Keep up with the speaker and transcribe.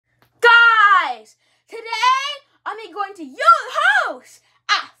Today, I'm going to your house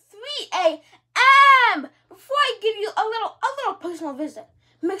at 3 a.m. Before I give you a little personal visit,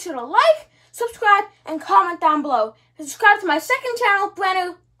 make sure to like, subscribe, and comment down below. Subscribe to my second channel, brand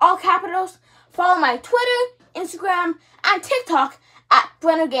new, all capitals. Follow my Twitter, Instagram, and TikTok at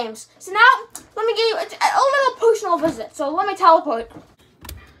Brenner Games. So now, let me give you a little personal visit. So let me teleport.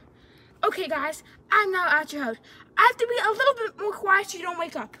 Okay, guys, I'm now at your house. I have to be a little bit more quiet so you don't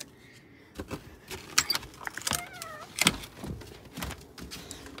wake up.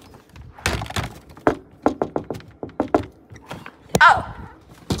 Oh.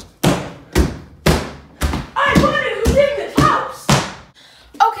 I wonder who's in this house.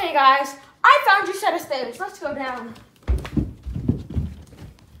 Okay, guys, I found your set of stairs. Let's go down.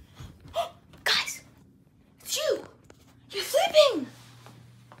 Guys, it's you. You're sleeping.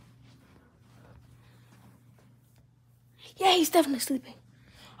 Yeah, he's definitely sleeping.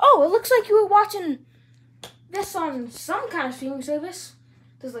 Oh, it looks like you were watching this on some kind of streaming service.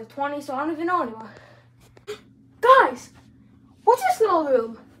 There's like 20, so I don't even know anymore. Guys, what's this little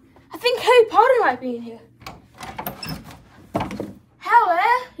room? I think Harry Potter might be in here. Hello,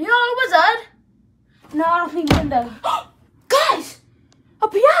 you're a wizard? No, I don't think he's in there. Guys, a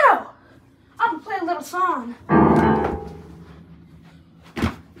piano! I'm gonna play a little song.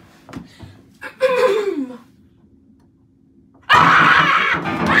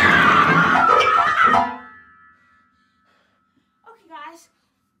 Okay, guys,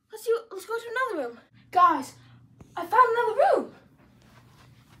 let's go to another room. Guys, I found another room.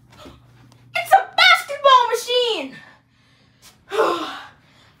 It's a basketball machine.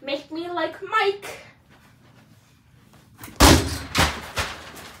 Make me like Mike.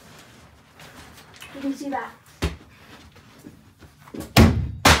 You can see that.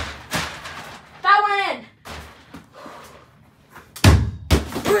 That went in.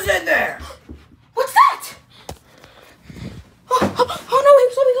 Who's in there? What's that? Oh no, he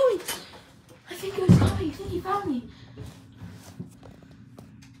saw me going. I think he was coming. I think he found me.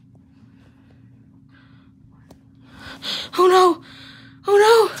 Oh no! Oh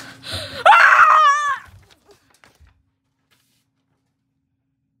no! Ah!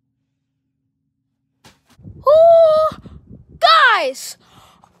 Oh, guys!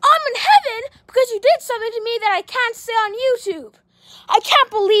 I'm in heaven because you did something to me that I can't say on YouTube. I can't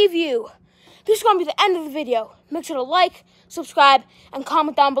believe you. This is going to be the end of the video. Make sure to like, subscribe, and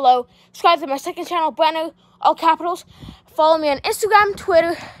comment down below. Subscribe to my second channel, Brenner, all capitals. Follow me on Instagram,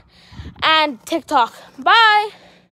 Twitter, and TikTok. Bye!